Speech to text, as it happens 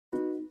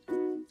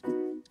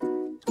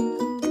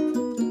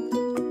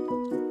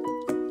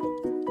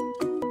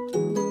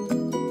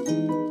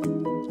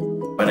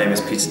My name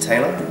is Peter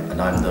Taylor,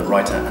 and I'm the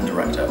writer and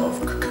director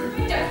of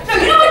Cocoon. No,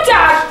 you're not my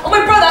dad, or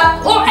my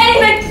brother, or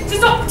anything! So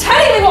stop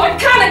telling me what I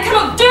can and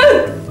cannot do!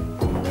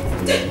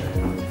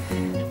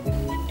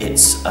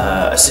 It's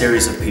a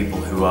series of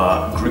people who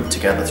are grouped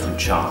together through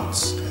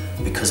chance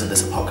because of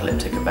this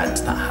apocalyptic event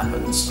that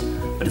happens.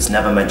 But it's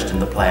never mentioned in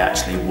the play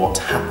actually what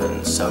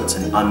happens, so it's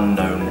an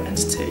unknown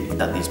entity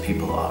that these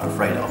people are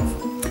afraid of.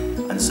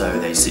 And so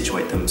they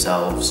situate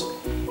themselves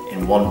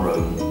in one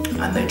room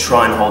and they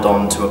try and hold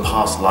on to a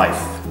past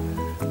life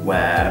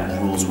where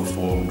rules were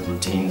formed,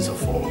 routines are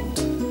formed.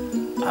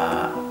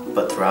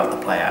 But throughout the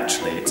play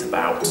actually it's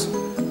about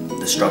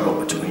the struggle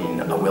between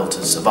a will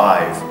to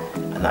survive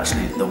and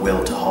actually the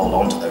will to hold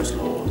on to those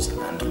laws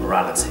and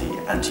morality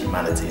and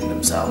humanity in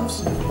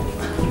themselves.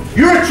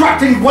 You're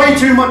attracting way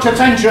too much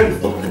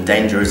attention! The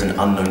danger is an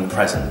unknown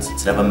presence.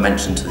 It's never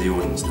mentioned to the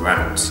audience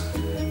throughout.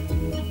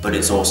 But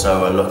it's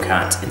also a look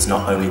at, it's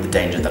not only the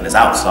danger that is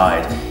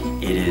outside,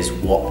 it is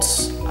what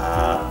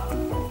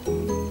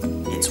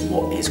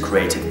is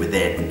created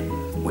within,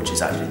 which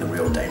is actually the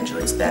real danger.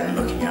 It's then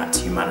looking at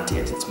humanity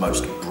at its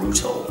most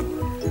brutal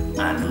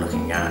and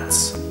looking at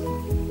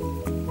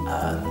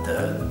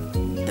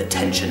the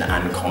tension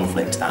and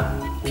conflict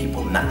that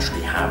people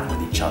naturally have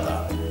with each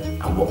other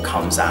and what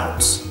comes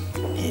out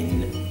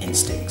in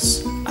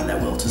instincts and their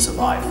will to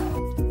survive.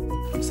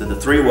 So the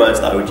three words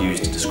that I would use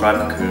to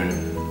describe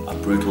Cocoon are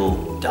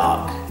brutal,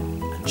 dark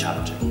and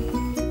challenging.